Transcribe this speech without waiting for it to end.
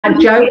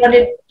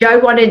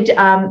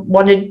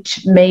wanted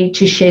me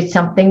to share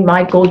something.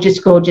 My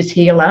gorgeous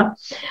healer,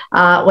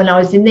 when I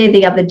was in there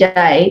the other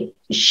day,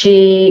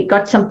 she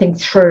got something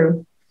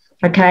through.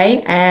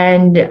 Okay,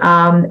 and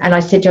I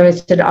said to her, I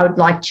said, I would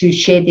like to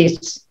share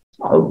this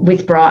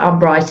with on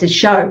Bryce's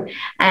show,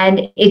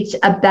 and it's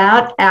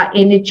about our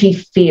energy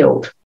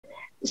field.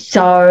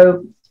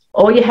 So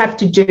all you have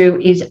to do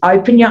is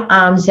open your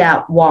arms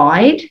out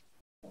wide,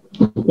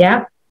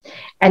 yeah,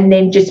 and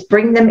then just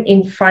bring them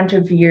in front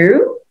of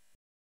you,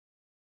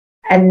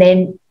 and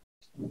then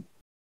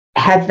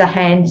have the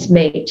hands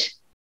meet,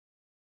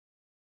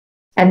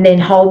 and then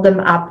hold them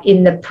up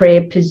in the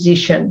prayer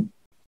position.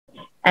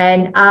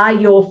 And are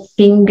your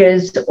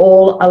fingers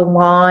all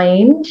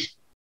aligned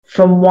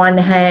from one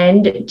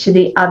hand to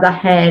the other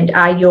hand?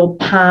 Are your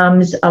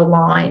palms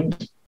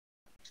aligned?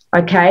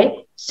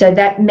 Okay, so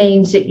that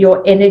means that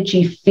your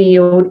energy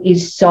field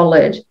is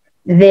solid.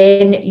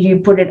 Then you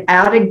put it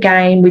out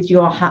again with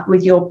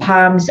your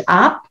palms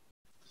up,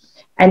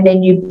 and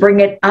then you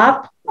bring it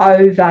up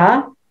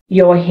over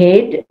your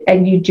head,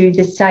 and you do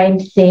the same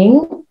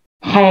thing,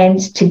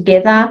 hands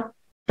together.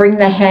 Bring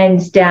the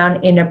hands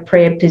down in a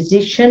prayer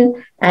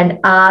position, and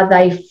are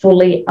they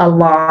fully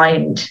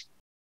aligned?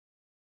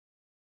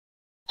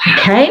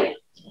 Okay,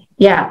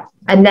 yeah,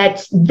 and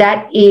that's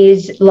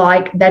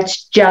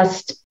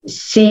just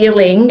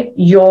sealing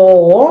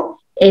your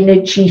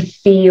energy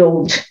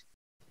field.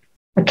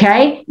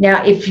 Okay,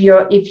 now if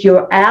your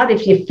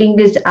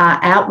fingers are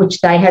out,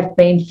 which they have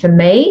been for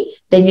me,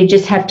 then you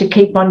just have to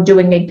keep on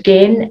doing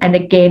again and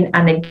again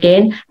and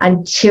again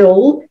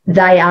until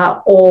they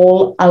are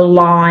all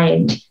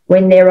aligned.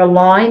 When they're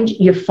aligned,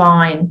 you're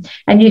fine.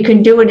 And you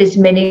can do it as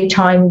many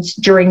times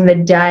during the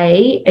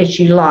day as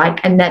you like.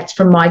 And that's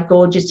from my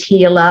gorgeous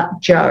healer,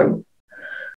 Jo.